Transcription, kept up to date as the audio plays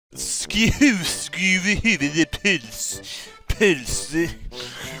Huvudpuls. Puls.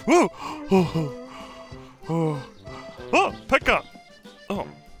 Whoa! Oh, Pekka! Oh,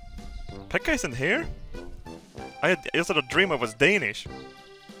 Pekka isn't here? I just had a dream I was Danish.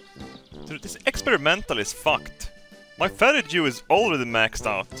 Dude, this experimental is fucked. My fairy dew is already maxed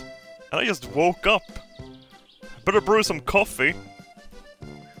out. And I just woke up. Better brew some coffee.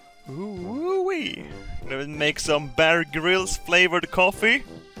 Ooh-wee. Gonna make some Bear Grylls flavored coffee.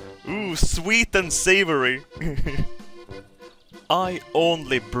 Ooh, sweet and savory. I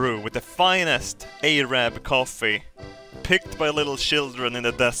only brew with the finest Arab coffee, picked by little children in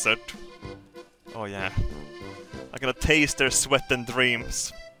the desert. Oh yeah. I'm gonna taste their sweat and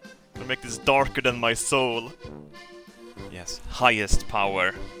dreams. Gonna make this darker than my soul. Yes, highest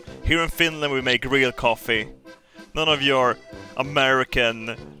power. Here in Finland we make real coffee. None of your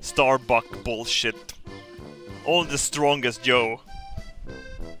American Starbucks bullshit. Only the strongest Joe.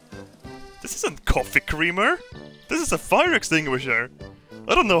 This isn't coffee creamer. This is a fire extinguisher.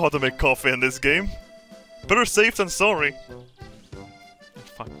 I don't know how to make coffee in this game. Better safe than sorry.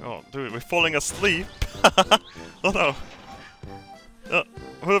 Fuck, oh dude, we're falling asleep. Oh no.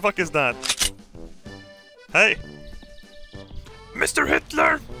 Who the fuck is that? Hey! Mr.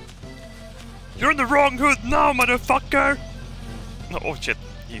 Hitler! You're in the wrong hood now, motherfucker! No, oh shit,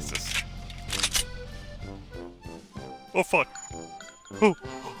 Jesus. Oh fuck. Oh,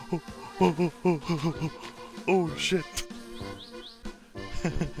 oh shit.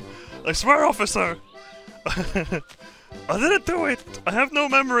 I swear, officer! I didn't do it! I have no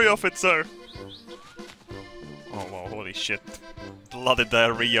memory of it, sir! Oh wow, holy shit. Bloody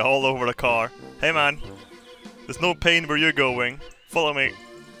diarrhea all over the car. Hey man, there's no pain where you're going. Follow me.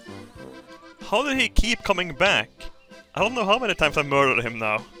 How did he keep coming back? I don't know how many times I murdered him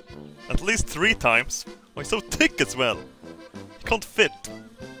now. At least 3 times. Oh, he's so thick as well. He can't fit.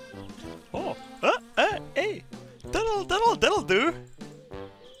 Oh, hey, that'll do.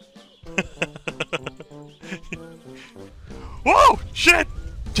 Whoa, shit!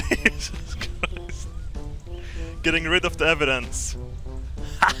 Jesus Christ. Getting rid of the evidence.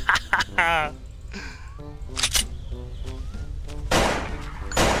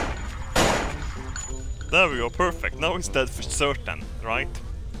 There we go, perfect. Now he's dead for certain, right?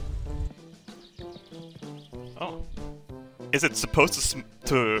 Oh. Is it supposed to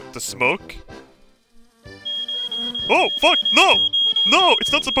smoke? Oh, fuck! No! No!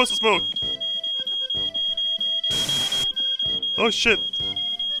 It's not supposed to smoke! Oh shit!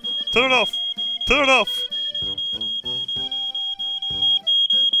 Turn it off! Turn it off!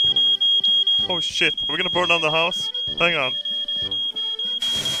 Oh shit, are we gonna burn down the house? Hang on.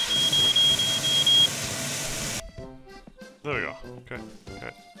 There we go. Okay,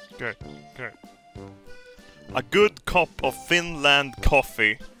 okay. A good cup of Finland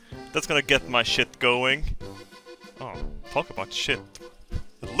coffee. That's gonna get my shit going. Oh, talk about shit.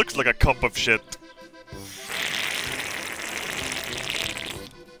 It looks like a cup of shit.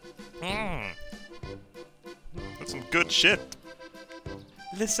 That's some good shit.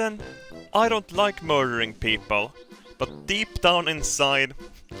 Listen, I don't like murdering people, but deep down inside,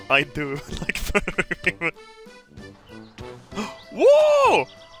 I do like murdering people. Whoa!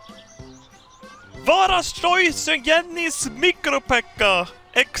 Vara Stroysen Jennys Micro-Pekka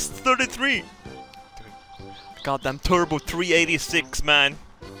X33. Goddamn Turbo 386, man.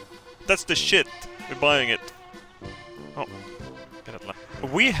 That's the shit. We're buying it. Oh, get it.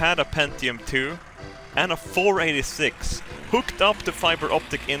 We had a Pentium 2 and a 486 hooked up to fiber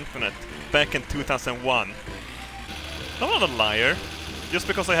optic internet back in 2001. I'm not a liar. Just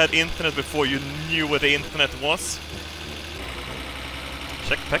because I had internet before you knew what the internet was.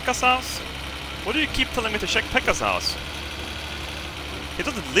 Check Pekka's house? What do you keep telling me to check Pekka's house? He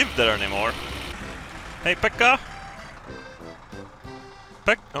doesn't live there anymore. Hey, Pekka!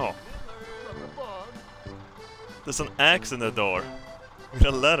 Oh. There's an axe in the door. With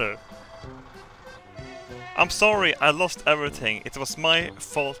a letter. I'm sorry, I lost everything. It was my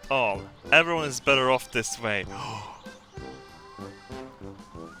fault all. Everyone is better off this way.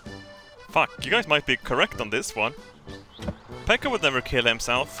 Fuck, you guys might be correct on this one. Pekka would never kill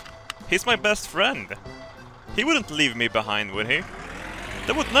himself. He's my best friend. He wouldn't leave me behind, would he?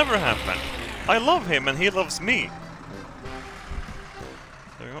 That would never happen. I love him and he loves me.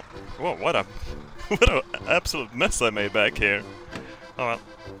 There we go. Whoa, what a absolute mess I made back here. Oh well.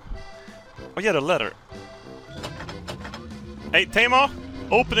 Oh yeah, the letter. Hey, Temo!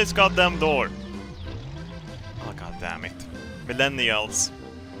 Open this goddamn door. Oh god damn it. Millennials.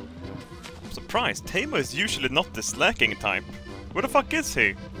 I'm surprised. Temo is usually not the slacking type. Where the fuck is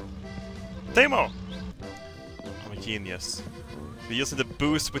he? Temo! I'm a genius. We just need to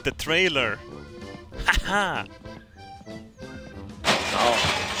boost with the trailer. Haha!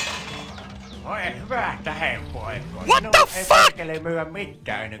 Oi, hyvä tähän poikoon. What the fuck? Ei myydä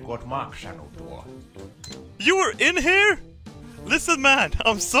mitään ennen kuin oot maksanut tuo. You were in here? Listen, man,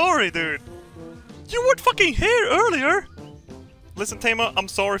 I'm sorry, dude. You weren't fucking here earlier. Listen, Tama, I'm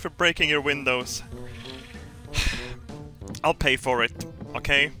sorry for breaking your windows. I'll pay for it,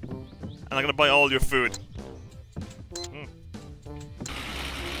 okay? And I'm gonna buy all your food.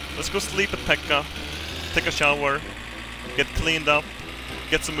 Let's go sleep at Pekka, take a shower, get cleaned up,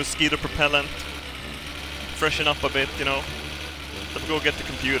 get some mosquito propellant, freshen up a bit, you know. Then go get the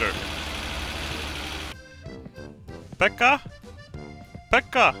computer. Pekka?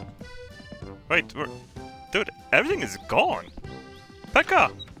 Pekka! Wait, dude, everything is gone.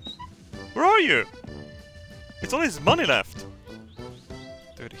 Pekka! Where are you? It's only his money left.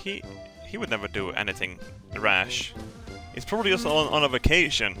 Dude, he would never do anything rash. He's probably just on a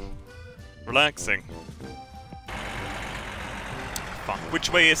vacation. Relaxing. Fuck,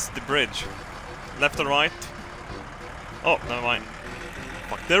 which way is the bridge? Left or right? Oh, never mind.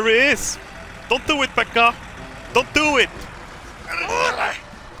 Fuck, there he is! Don't do it, Pekka! Don't do it!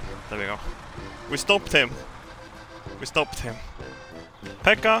 There we go. We stopped him. We stopped him.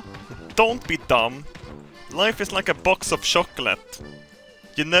 Pekka, don't be dumb. Life is like a box of chocolate.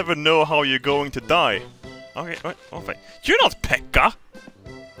 You never know how you're going to die. Okay, wait, wait. You're not Pekka!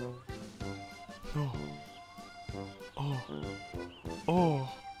 No. Oh. Oh.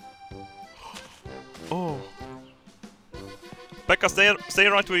 Oh. Pekka, stay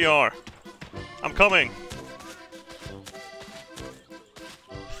right where you are. I'm coming.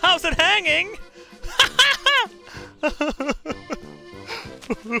 How's it hanging?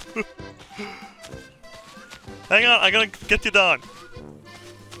 Hang on, I'm gonna get you down.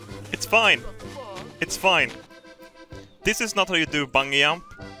 It's fine. It's fine. This is not how you do bungee jump.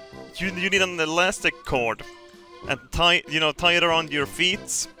 You need an elastic cord and tie it around your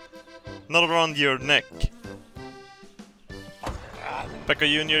feet, not around your neck. Pekka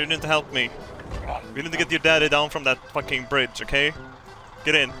Junior, you need to help me. We need to get your daddy down from that fucking bridge, okay?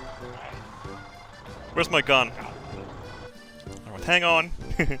 Get in. Where's my gun? Alright, hang on.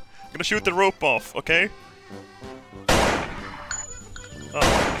 I'm gonna shoot the rope off, okay? Oh.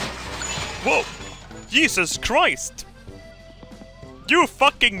 Whoa! Jesus Christ! You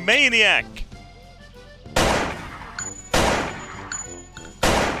fucking maniac!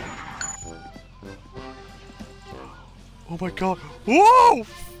 Oh my god. Whoa!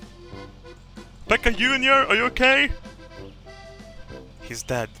 Pekka Junior, are you okay? He's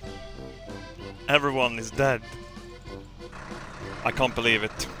dead. Everyone is dead. I can't believe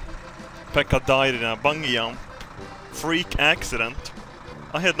it. Pekka died in a bungee jump. Freak accident.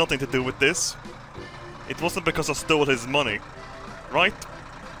 I had nothing to do with this. It wasn't because I stole his money. Right?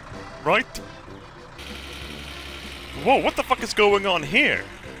 Right? Whoa, what the fuck is going on here?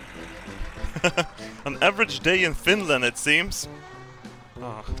 An average day in Finland, it seems.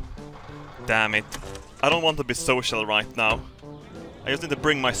 Oh, damn it. I don't want to be social right now. I just need to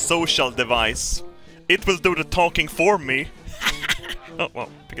bring my social device. It will do the talking for me. Oh, well,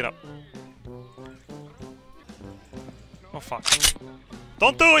 pick it up. Oh, fuck.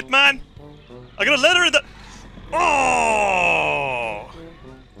 Don't do it, man! I got a letter in the... Oh!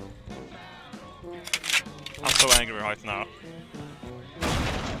 I'm so angry right now.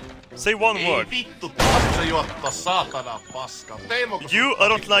 Say one word. You, I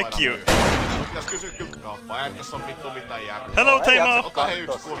don't like you. Hello, Tama.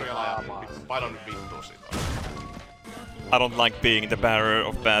 I don't like being the bearer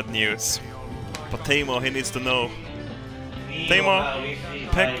of bad news. But Tama, he needs to know. Tama,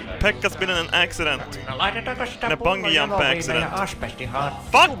 Pekka's been in an accident. In a bungee jump accident.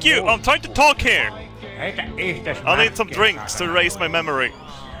 Fuck you! I'm trying to talk here! I need some drinks to erase my memory.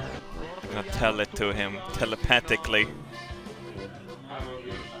 I'm gonna tell it to him telepathically.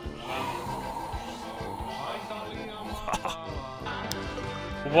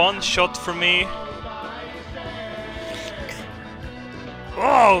 One shot for me.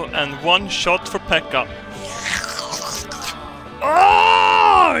 Oh, and one shot for Pekka.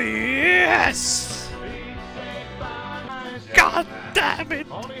 Oh, yes! God damn it!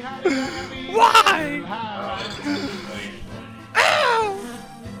 Why? Ow!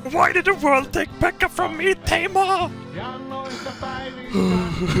 Why did the world take Pekka from me, Tama?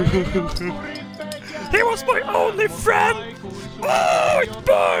 He was my only friend! Oh, it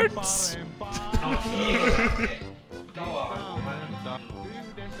burns!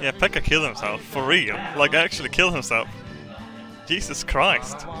 Yeah, Pekka killed himself, for real. Like, actually killed himself. Jesus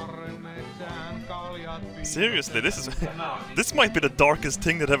Christ. Seriously, this might be the darkest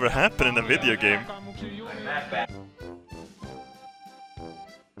thing that ever happened in a video game.